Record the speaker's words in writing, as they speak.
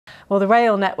Well, the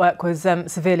rail network was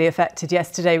severely affected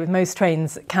yesterday, with most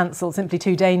trains cancelled, simply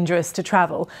too dangerous to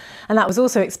travel. And that was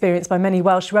also experienced by many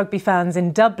Welsh rugby fans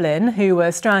in Dublin who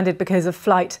were stranded because of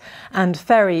flight and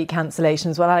ferry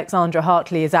cancellations. Well, Alexandra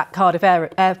Hartley is at Cardiff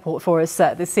Airport for us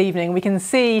this evening. We can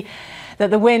see that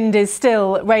the wind is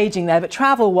still raging there, but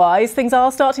travel-wise, things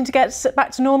are starting to get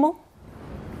back to normal?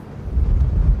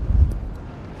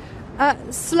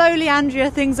 Slowly, Andrea,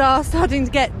 things are starting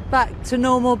to get back to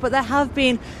normal, but there have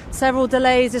been several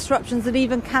delays, disruptions and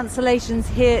even cancellations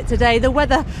here today. The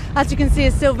weather, as you can see,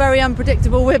 is still very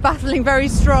unpredictable. We're battling very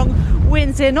strong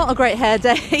winds here, not a great hair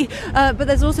day, but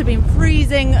there's also been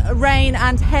freezing rain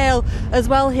and hail as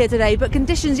well here today. But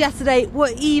conditions yesterday were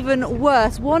even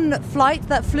worse. One flight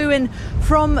that flew in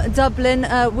from Dublin,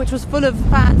 which was full of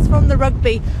fans from the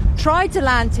rugby, tried to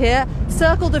land here,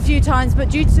 circled a few times, but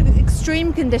due to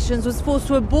extreme conditions was forced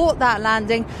to abort that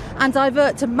landing and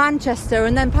divert to Manchester,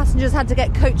 and then passengers had to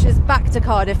get coaches back to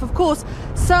Cardiff. Of course,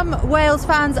 some Wales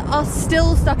fans are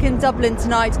still stuck in Dublin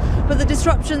tonight, but the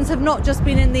disruptions have not just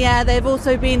been in the air, they've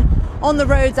also been on the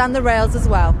roads and the rails as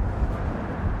well.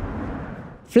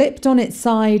 Flipped on its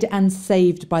side and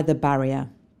saved by the barrier.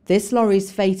 This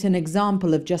lorry's fate an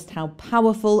example of just how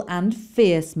powerful and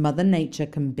fierce Mother Nature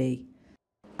can be.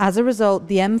 As a result,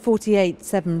 the M48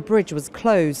 Severn Bridge was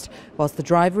closed, whilst the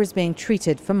driver is being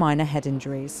treated for minor head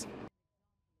injuries.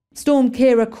 Storm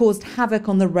Ciara caused havoc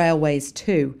on the railways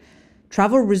too.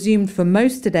 Travel resumed for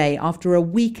most today after a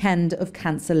weekend of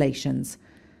cancellations.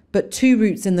 But two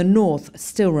routes in the north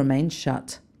still remain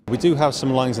shut. We do have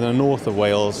some lines in the north of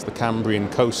Wales, the Cambrian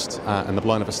coast and the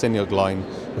Blaen of Festiniog line,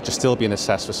 which are still being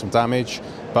assessed for some damage.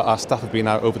 But our staff have been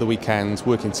out over the weekend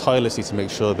working tirelessly to make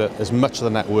sure that as much of the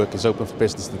network is open for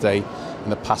business today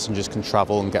and that passengers can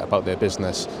travel and get about their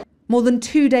business. More than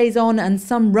 2 days on and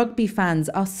some rugby fans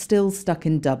are still stuck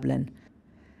in Dublin.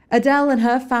 Adele and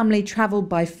her family travelled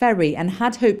by ferry and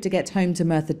had hoped to get home to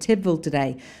Merthyr Tydfil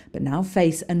today, but now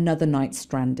face another night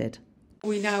stranded.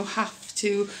 We now have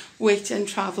to wait and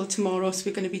travel tomorrow, so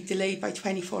we're going to be delayed by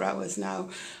 24 hours now.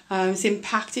 It's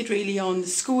impacted really on the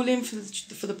schooling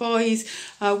for the boys,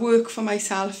 work for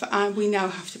myself, and we now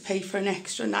have to pay for an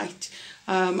extra night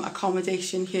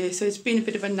accommodation here. So it's been a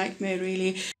bit of a nightmare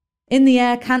really. In the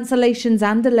air, cancellations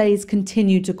and delays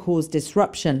continue to cause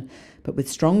disruption. But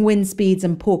with strong wind speeds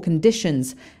and poor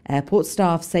conditions, airport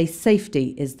staff say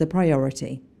safety is the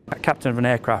priority. A captain of an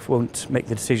aircraft won't make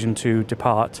the decision to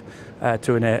depart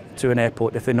to an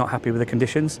airport if they're not happy with the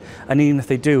conditions. And even if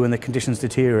they do and the conditions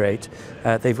deteriorate,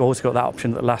 they've always got that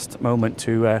option at the last moment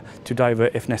to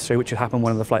divert if necessary, which had happened on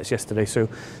one of the flights yesterday. So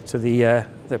the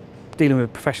dealing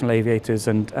with professional aviators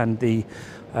and the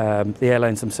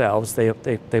airlines themselves,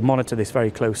 they monitor this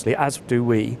very closely, as do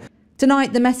we.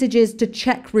 Tonight, the message is to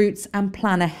check routes and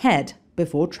plan ahead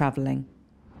before travelling.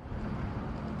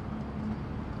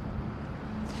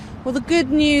 Well, the good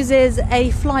news is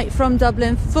a flight from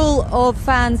Dublin full of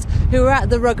fans who were at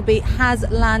the rugby has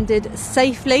landed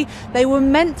safely. They were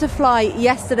meant to fly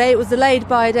yesterday. It was delayed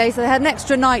by a day, so they had an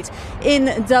extra night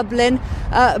in Dublin.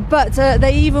 But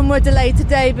they even were delayed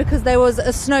today because there was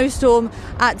a snowstorm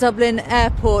at Dublin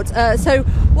Airport. So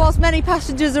whilst many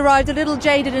passengers arrived a little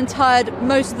jaded and tired,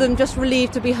 most of them just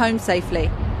relieved to be home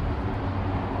safely.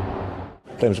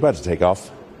 The plane was about to take off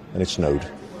and it snowed.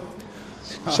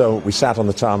 So we sat on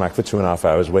the tarmac for 2.5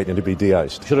 hours waiting to be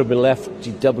de-iced. Should have been left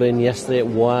to Dublin yesterday at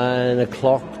 1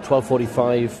 o'clock,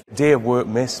 12:45. Day of work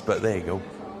missed, but there you go.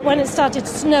 When it started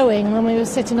snowing, when we were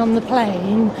sitting on the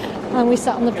plane, and we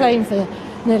sat on the plane for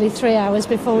nearly 3 hours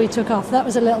before we took off, that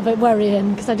was a little bit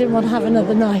worrying because I didn't want to have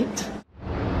another night.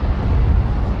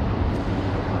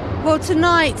 Well,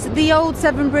 tonight, the old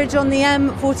Severn Bridge on the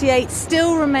M48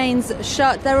 still remains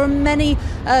shut. There are many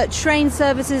train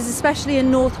services, especially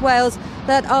in North Wales,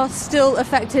 that are still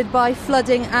affected by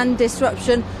flooding and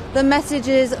disruption. The message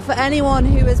is for anyone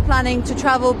who is planning to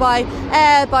travel by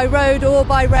air, by road or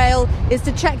by rail is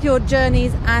to check your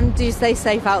journeys and do stay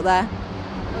safe out there.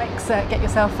 Alex, get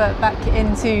yourself back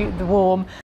into the warm.